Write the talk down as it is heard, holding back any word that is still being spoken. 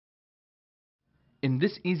In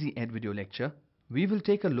this EzEd video lecture, we will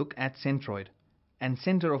take a look at centroid and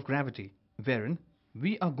center of gravity, wherein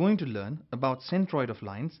we are going to learn about centroid of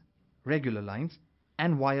lines, regular lines,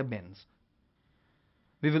 and wire bends.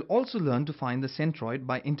 We will also learn to find the centroid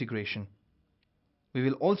by integration. We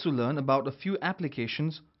will also learn about a few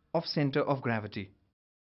applications of center of gravity.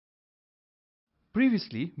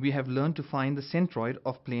 Previously, we have learned to find the centroid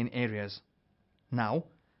of plane areas. Now,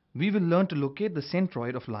 we will learn to locate the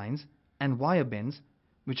centroid of lines and wire bends,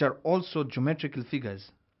 which are also geometrical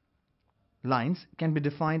figures. Lines can be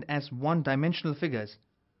defined as one-dimensional figures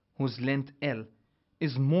whose length L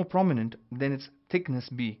is more prominent than its thickness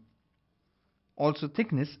B. Also,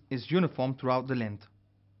 thickness is uniform throughout the length.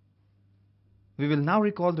 We will now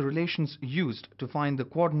recall the relations used to find the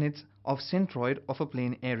coordinates of centroid of a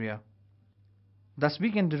plane area. Thus,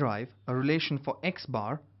 we can derive a relation for x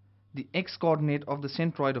bar, the x-coordinate of the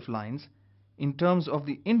centroid of lines, in terms of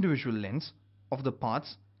the individual lengths of the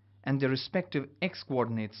parts and their respective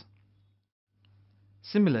x-coordinates.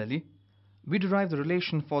 Similarly, we derive the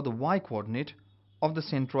relation for the y-coordinate of the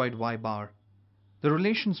centroid y bar. The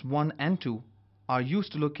relations 1 and 2 are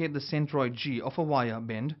used to locate the centroid G of a wire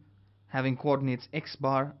bend having coordinates x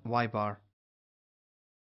bar, y bar.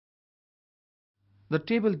 The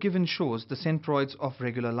table given shows the centroids of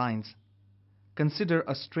regular lines. Consider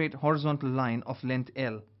a straight horizontal line of length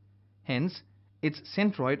L. Hence, its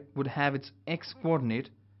centroid would have its x-coordinate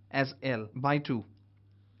as L by 2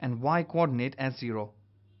 and y-coordinate as 0.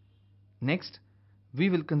 Next, we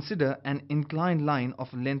will consider an inclined line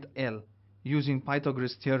of length L. Using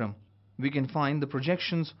Pythagoras theorem, we can find the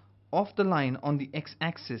projections of the line on the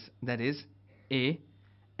x-axis, that is A,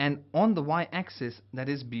 and on the y-axis, that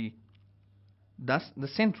is B. Thus, the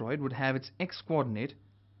centroid would have its x-coordinate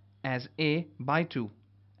as A by 2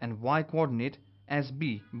 and y-coordinate as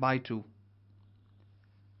B by 2.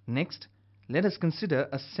 Next, let us consider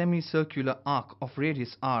a semicircular arc of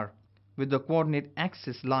radius r with the coordinate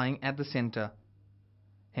axis lying at the center.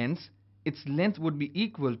 Hence, its length would be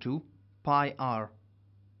equal to pi r.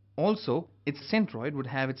 Also, its centroid would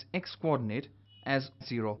have its x-coordinate as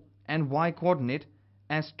 0 and y-coordinate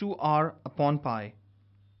as 2r upon pi.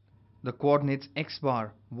 The coordinates x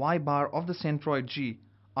bar, y bar of the centroid G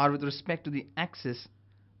are with respect to the axis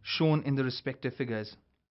shown in the respective figures.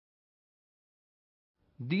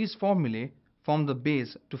 These formulae form the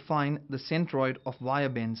base to find the centroid of wire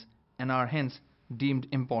bends and are hence deemed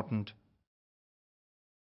important.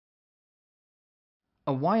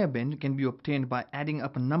 A wire bend can be obtained by adding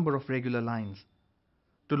up a number of regular lines.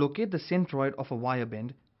 To locate the centroid of a wire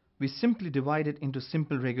bend, we simply divide it into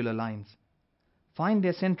simple regular lines. Find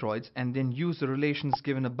their centroids and then use the relations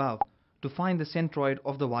given above to find the centroid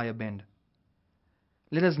of the wire bend.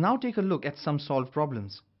 Let us now take a look at some solved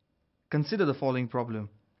problems. Consider the following problem.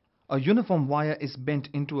 A uniform wire is bent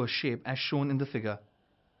into a shape as shown in the figure.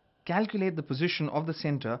 Calculate the position of the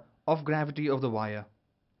center of gravity of the wire.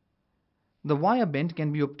 The wire bend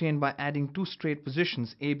can be obtained by adding two straight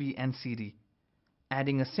positions AB and CD,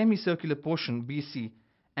 adding a semicircular portion BC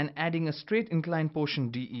and adding a straight inclined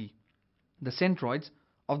portion DE. The centroids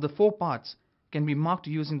of the four parts can be marked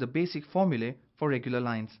using the basic formulae for regular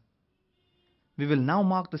lines. We will now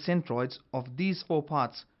mark the centroids of these four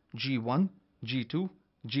parts G1, G2,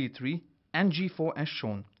 G3 and G4 as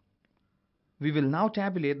shown. We will now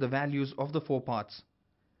tabulate the values of the four parts.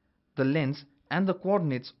 The lengths and the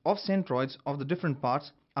coordinates of centroids of the different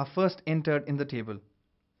parts are first entered in the table.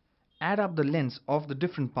 Add up the lengths of the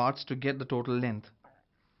different parts to get the total length.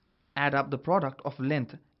 Add up the product of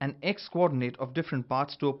length and x-coordinate of different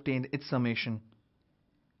parts to obtain its summation.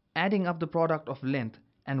 Adding up the product of length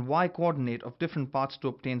and y-coordinate of different parts to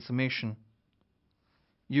obtain summation.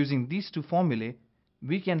 Using these two formulae,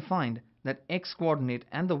 we can find that x-coordinate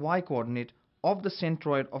and the y-coordinate of the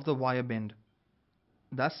centroid of the wire bend.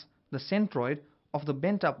 Thus, the centroid of the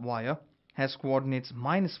bent up wire has coordinates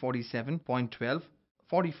minus 47.12,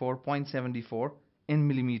 44.74 in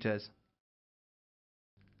millimeters.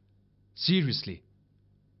 Seriously,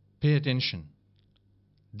 pay attention.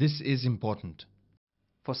 This is important.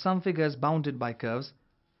 For some figures bounded by curves,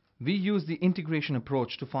 we use the integration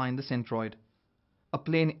approach to find the centroid. A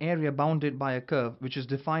plane area bounded by a curve which is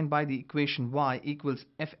defined by the equation y equals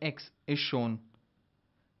fx is shown.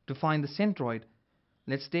 To find the centroid,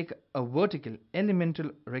 let's take a vertical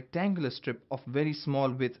elemental rectangular strip of very small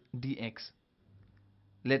width dx.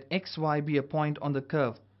 Let xy be a point on the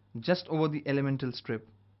curve just over the elemental strip.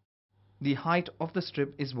 The height of the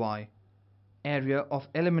strip is y. Area of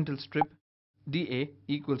elemental strip dA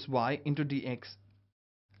equals y into dx.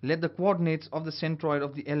 Let the coordinates of the centroid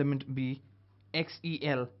of the element be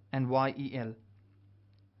xel and yel.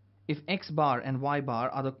 If x bar and y bar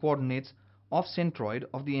are the coordinates of centroid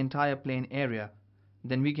of the entire plane area,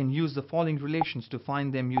 then we can use the following relations to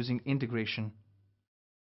find them using integration.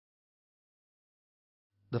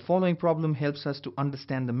 The following problem helps us to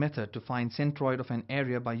understand the method to find centroid of an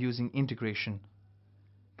area by using integration.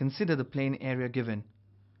 Consider the plane area given.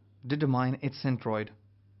 Determine its centroid.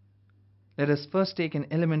 Let us first take an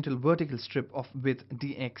elemental vertical strip of width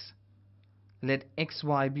dx. Let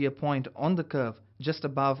xy be a point on the curve just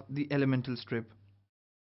above the elemental strip.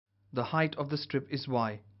 The height of the strip is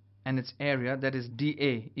y, and its area, that is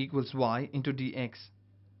dA, equals y into dx.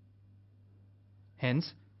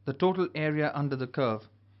 Hence, the total area under the curve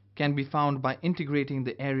can be found by integrating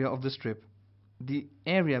the area of the strip. The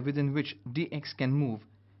area within which dx can move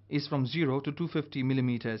is from 0 to 250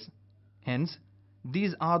 millimeters. Hence,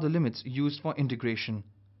 these are the limits used for integration.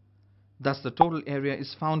 Thus, the total area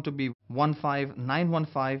is found to be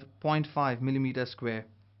 15915.5 millimeters square.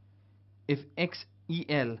 If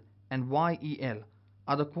xEL and YEL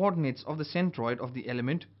are the coordinates of the centroid of the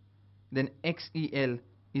element, then xEL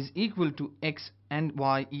is equal to x and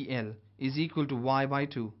YEL is equal to y by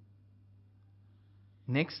 2.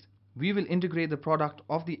 Next, we will integrate the product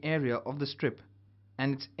of the area of the strip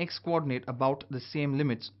and its x-coordinate about the same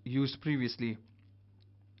limits used previously.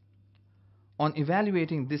 On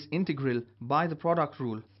evaluating this integral by the product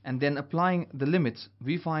rule and then applying the limits,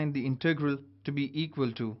 we find the integral to be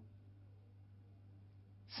equal to.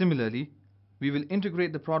 Similarly, we will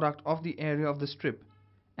integrate the product of the area of the strip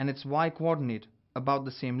and its y-coordinate about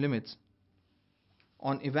the same limits.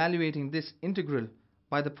 On evaluating this integral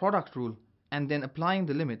by the product rule and then applying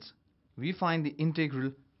the limits, we find the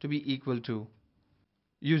integral to be equal to.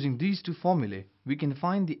 Using these two formulae, we can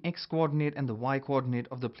find the x-coordinate and the y-coordinate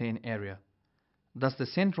of the plane area. Thus, the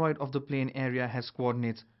centroid of the plane area has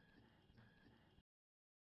coordinates.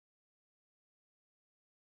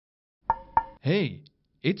 Hey,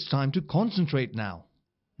 it's time to concentrate now.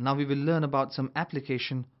 Now we will learn about some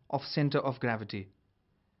application of center of gravity.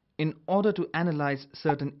 In order to analyze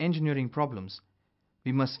certain engineering problems,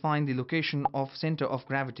 we must find the location of center of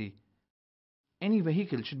gravity. Any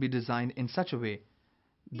vehicle should be designed in such a way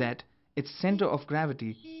that its center of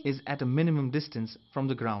gravity is at a minimum distance from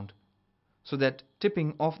the ground, so that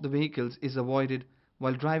tipping of the vehicles is avoided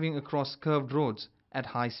while driving across curved roads at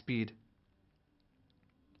high speed.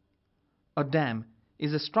 A dam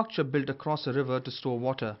is a structure built across a river to store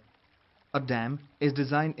water. A dam is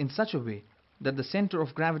designed in such a way that the center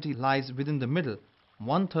of gravity lies within the middle,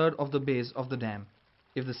 1/3 of the base of the dam.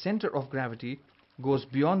 If the center of gravity goes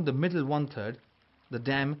beyond the middle 1/3, the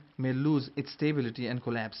dam may lose its stability and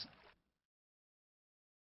collapse.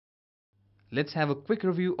 Let's have a quick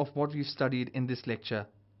review of what we've studied in this lecture.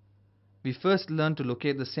 We first learned to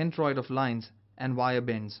locate the centroid of lines and wire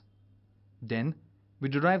bends. Then, we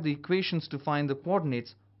derived the equations to find the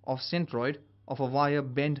coordinates of centroid of a wire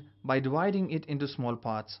bend by dividing it into small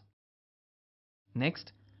parts.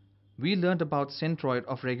 Next, we learned about centroid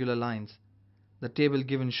of regular lines. The table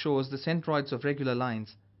given shows the centroids of regular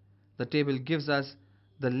lines. The table gives us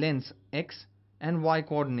the lengths x and y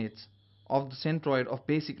coordinates of the centroid of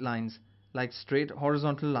basic lines like straight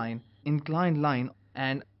horizontal line, inclined line,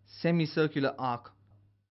 and semicircular arc.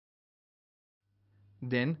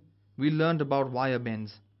 Then, we learned about wire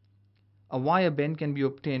bends. A wire bend can be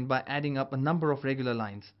obtained by adding up a number of regular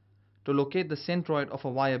lines. To locate the centroid of a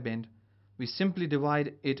wire bend, we simply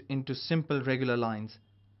divide it into simple regular lines,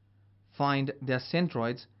 find their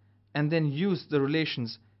centroids, and then use the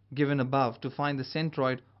relations given above to find the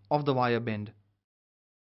centroid of the wire bend.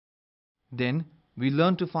 Then, we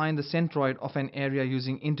learn to find the centroid of an area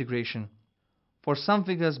using integration. For some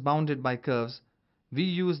figures bounded by curves, we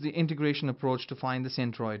use the integration approach to find the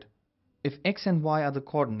centroid. If x and y are the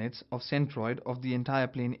coordinates of centroid of the entire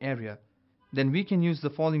plane area, then we can use the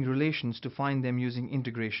following relations to find them using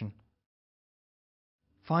integration.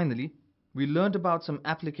 Finally, we learned about some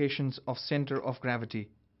applications of center of gravity.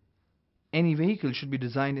 Any vehicle should be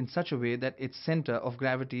designed in such a way that its center of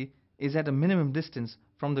gravity is at a minimum distance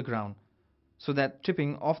from the ground, so that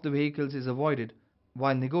tipping of the vehicles is avoided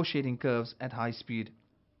while negotiating curves at high speed.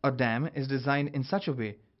 A dam is designed in such a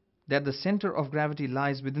way that the center of gravity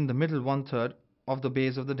lies within the middle 1/3 of the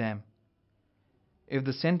base of the dam. If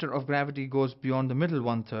the center of gravity goes beyond the middle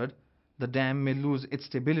 1/3, the dam may lose its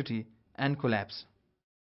stability and collapse.